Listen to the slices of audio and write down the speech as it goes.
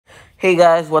Hey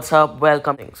guys, what's up?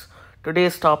 Welcome.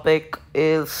 Today's topic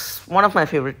is one of my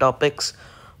favorite topics.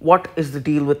 What is the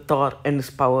deal with Thor and his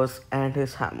powers and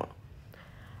his hammer?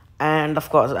 And of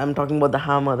course, I'm talking about the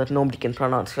hammer that nobody can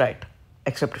pronounce right,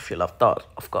 except if you love Thor,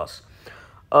 of course.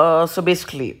 So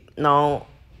basically, now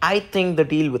I think the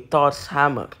deal with Thor's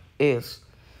hammer is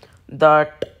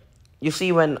that you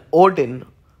see when Odin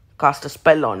cast a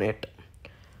spell on it,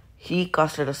 he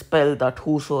casted a spell that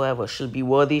whosoever shall be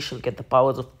worthy shall get the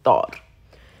powers of Thor.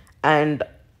 And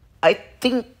I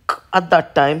think at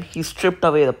that time he stripped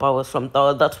away the powers from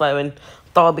Thor. That's why when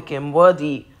Thor became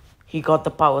worthy, he got the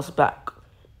powers back.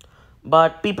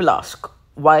 But people ask,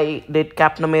 why did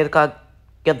Captain America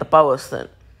get the powers then?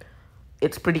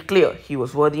 It's pretty clear. He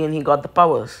was worthy and he got the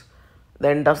powers.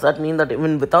 Then does that mean that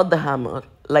even without the hammer,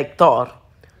 like Thor,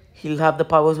 he'll have the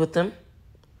powers with him?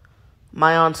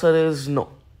 My answer is no.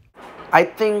 I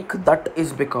think that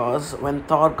is because when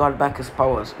Thor got back his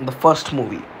powers in the first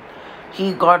movie,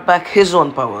 he got back his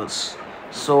own powers.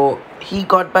 So he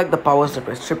got back the powers that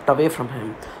were stripped away from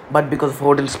him. But because of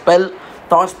Odin's spell,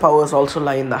 Thor's powers also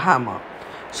lie in the hammer.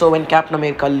 So when Captain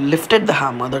America lifted the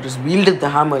hammer, that is, wielded the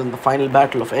hammer in the final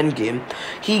battle of Endgame,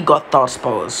 he got Thor's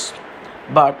powers.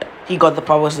 But he got the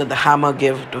powers that the hammer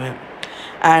gave to him.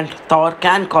 And Thor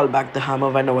can call back the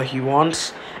hammer whenever he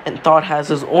wants, and Thor has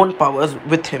his own powers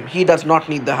with him. He does not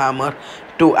need the hammer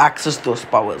to access those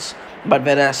powers. But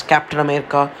whereas Captain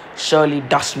America surely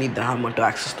does need the hammer to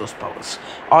access those powers.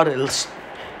 Or else,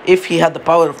 if he had the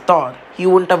power of Thor, he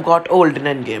wouldn't have got old in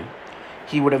Endgame.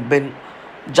 He would have been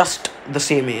just the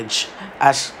same age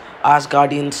as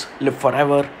Asgardians live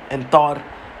forever and Thor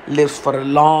lives for a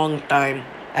long time,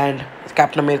 and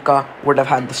Captain America would have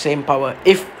had the same power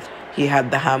if he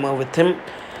had the hammer with him,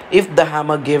 if the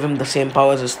hammer gave him the same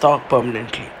powers as Thor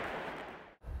permanently.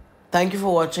 Thank you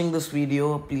for watching this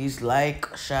video. Please like,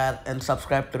 share and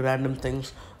subscribe to Random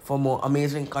Things for more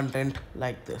amazing content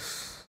like this.